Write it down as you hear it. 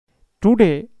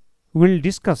Today we'll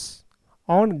discuss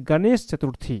on Ganesh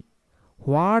Chaturthi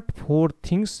what 4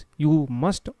 things you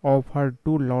must offer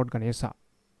to Lord Ganesha.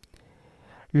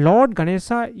 Lord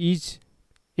Ganesha is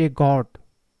a god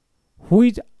who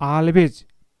is always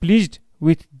pleased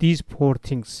with these 4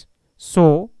 things.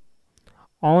 So,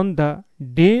 on the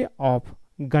day of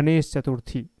Ganesh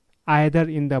Chaturthi, either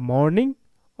in the morning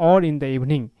or in the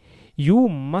evening, you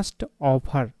must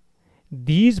offer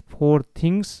these 4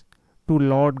 things to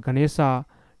Lord Ganesha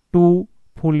to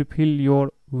fulfill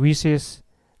your wishes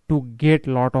to get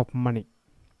lot of money.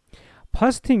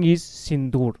 First thing is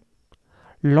sindoor.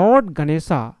 Lord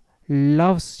Ganesha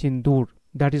loves sindoor,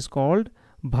 that is called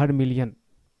vermilion.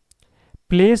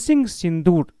 Placing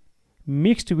sindoor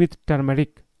mixed with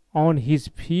turmeric on his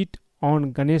feet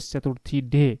on Ganesh Chaturthi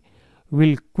day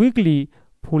will quickly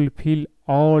fulfill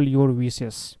all your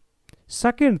wishes.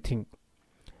 Second thing,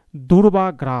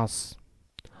 Durva grass.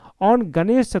 On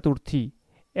Ganesh Chaturthi,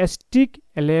 stick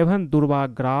 11 Durva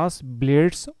grass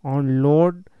blades on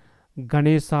Lord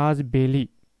Ganesha's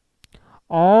belly.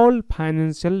 All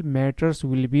financial matters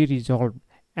will be resolved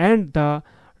and the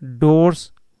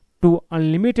doors to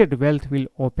unlimited wealth will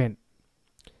open.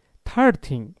 Third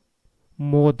thing,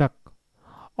 modak.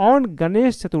 On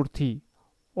Ganesh Chaturthi,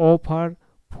 offer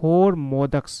 4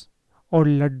 modaks or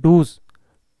laddus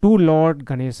to Lord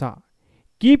Ganesha.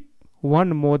 Keep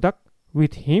one modak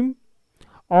with him.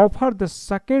 Offer the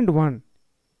second one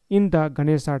in the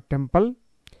Ganesha temple.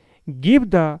 Give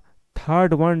the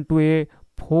third one to a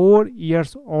 4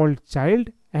 years old child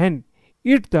and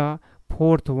eat the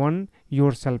fourth one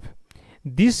yourself.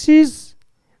 This is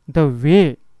the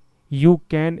way you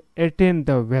can attain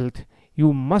the wealth.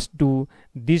 You must do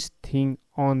this thing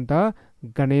on the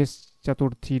Ganesh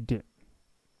Chaturthi day.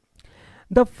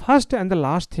 The first and the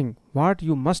last thing what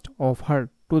you must offer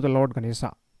to the Lord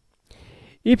Ganesha.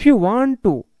 If you want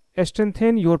to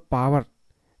strengthen your power,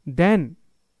 then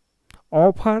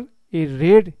offer a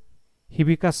red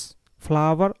hibiscus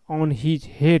flower on his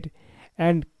head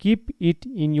and keep it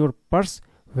in your purse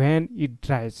when it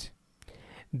dries.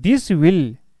 This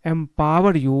will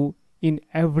empower you in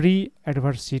every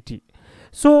adversity.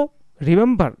 So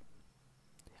remember,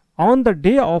 on the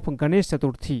day of Ganesh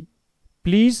Chaturthi,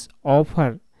 please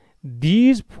offer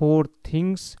these 4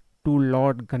 things to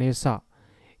Lord Ganesha.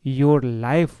 Your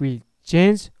life will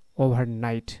change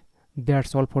overnight.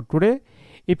 That's all for today.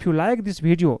 If you like this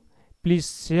video,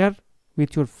 please share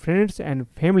with your friends and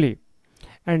family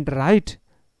and write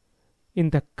in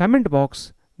the comment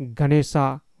box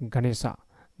Ganesha Ganesha.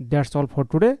 That's all for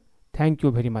today. Thank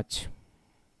you very much.